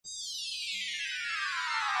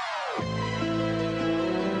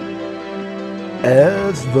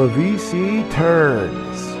As the VC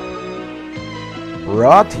turns.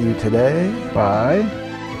 Brought to you today by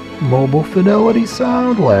Mobile Fidelity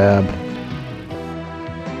Sound Lab.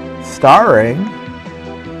 Starring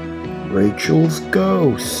Rachel's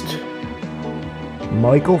Ghost,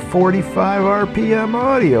 Michael 45 RPM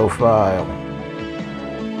audiophile,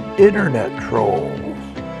 Internet Trolls,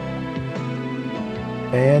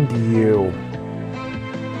 and you.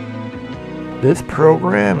 This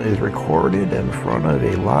program is recorded in front of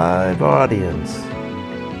a live audience.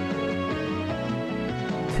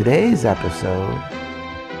 Today's episode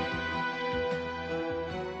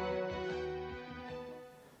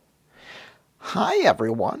Hi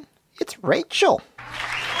everyone, it's Rachel.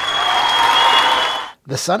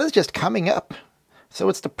 The sun is just coming up, so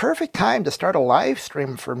it's the perfect time to start a live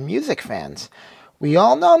stream for music fans. We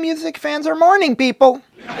all know music fans are morning people.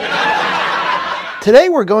 Today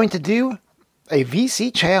we're going to do a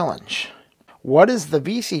VC challenge. What is the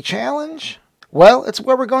VC challenge? Well, it's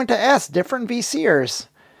where we're going to ask different VCers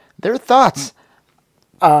their thoughts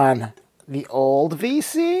on the old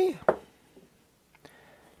VC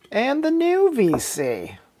and the new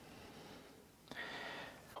VC.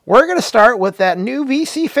 We're going to start with that new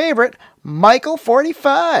VC favorite, Michael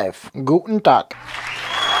 45. Guten Tag.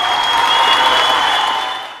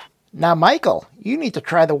 Now, Michael, you need to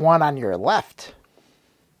try the one on your left.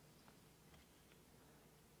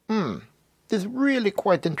 It's really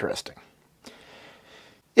quite interesting.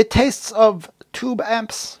 It tastes of tube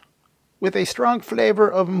amps with a strong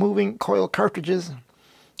flavor of moving coil cartridges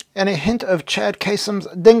and a hint of Chad Kasem's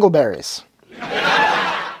dingleberries.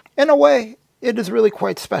 In a way, it is really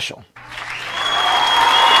quite special.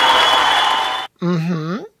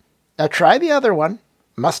 Now try the other one.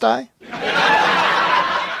 Must I?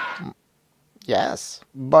 Yes,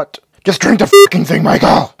 but just drink the fucking thing,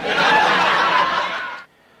 Michael!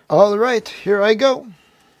 All right, here I go.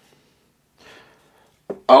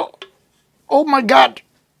 Oh my God!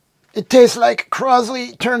 It tastes like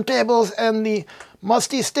Crosley turntables and the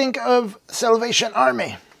musty stink of Salvation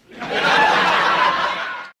Army.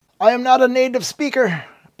 I am not a native speaker,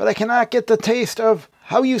 but I cannot get the taste of,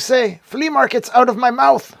 how you say, flea markets out of my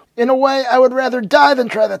mouth. In a way, I would rather die than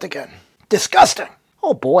try that again. Disgusting.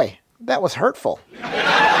 Oh boy, that was hurtful.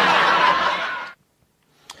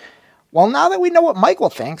 Well, now that we know what Michael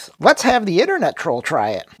thinks, let's have the internet troll try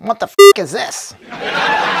it. What the f*** is this?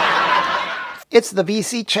 It's the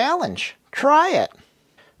VC challenge. Try it.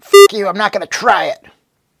 F*** you, I'm not going to try it.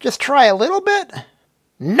 Just try a little bit?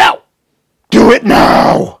 No! Do it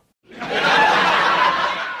now!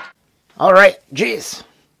 All right, geez.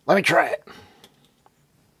 Let me try it.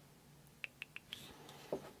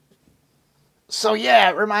 So yeah,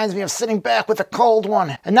 it reminds me of sitting back with a cold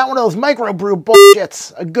one, and not one of those microbrew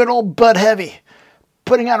bullshits, a good old Bud Heavy.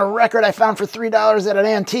 Putting on a record I found for $3 at an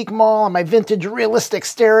antique mall on my vintage realistic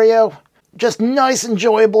stereo. Just nice,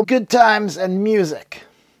 enjoyable, good times and music.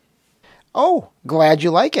 Oh, glad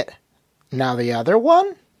you like it. Now the other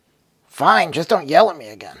one? Fine, just don't yell at me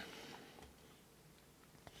again.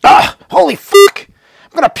 Ah, holy fuck!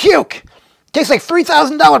 I'm gonna puke! Tastes like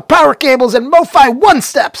 $3,000 power cables and MoFi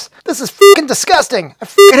one-steps. This is fucking disgusting. I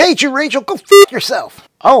fucking hate you, Rachel. Go fuck yourself.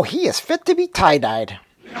 Oh, he is fit to be tie-dyed.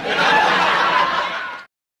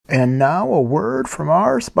 And now a word from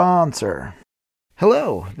our sponsor.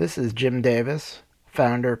 Hello, this is Jim Davis,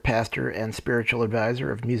 founder, pastor, and spiritual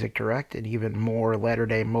advisor of Music Direct and even more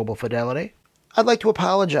Latter-day Mobile Fidelity. I'd like to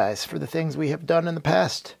apologize for the things we have done in the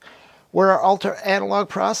past, where our alter analog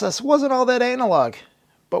process wasn't all that analog.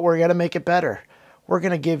 But we're going to make it better. We're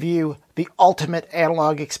going to give you the ultimate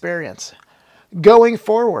analog experience. Going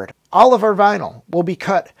forward, all of our vinyl will be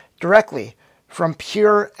cut directly from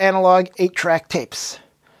pure analog 8-track tapes.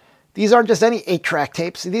 These aren't just any 8-track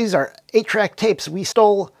tapes. These are 8-track tapes we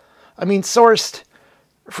sourced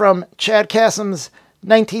from Chad Kasem's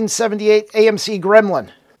 1978 AMC Gremlin.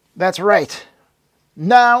 That's right.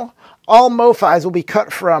 Now, all MoFis will be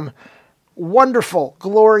cut from wonderful,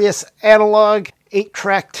 glorious analog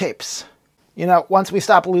 8-track tapes. You know, once we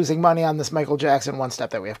stop losing money on this Michael Jackson one-step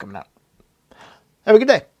that we have coming out. Have a good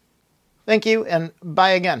day. Thank you, and bye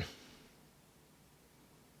again.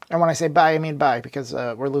 And when I say bye, I mean bye, because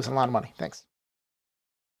we're losing a lot of money. Thanks.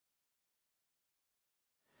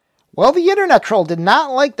 Well, the internet troll did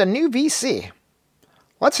not like the new VC.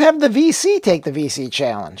 Let's have the VC take the VC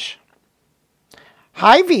challenge.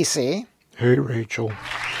 Hi, VC. Hey, Rachel.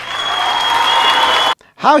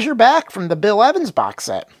 How's your back from the Bill Evans box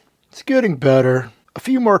set? It's getting better. A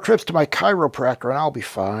few more trips to my chiropractor and I'll be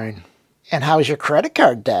fine. And how's your credit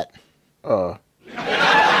card debt?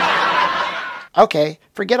 Okay,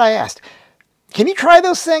 forget I asked. Can you try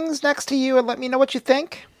those things next to you and let me know what you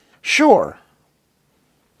think? Sure.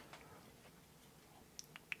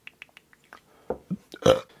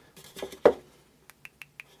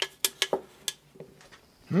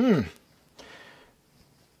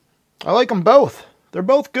 I like them both. They're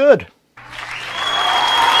both good.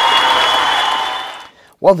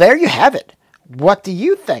 Well, there you have it. What do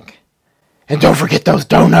you think? And don't forget those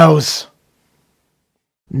donos.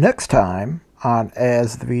 Next time on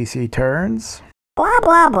As the VC Turns. Blah,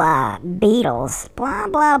 blah, blah, Beatles. Blah,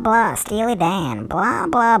 blah, blah, Steely Dan. Blah,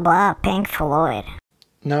 blah, blah, Pink Floyd.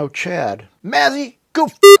 No, Chad. Mazzy, go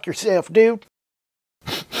f*** yourself, dude.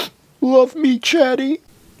 Love me, Chatty.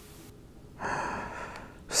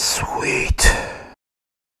 Sweet.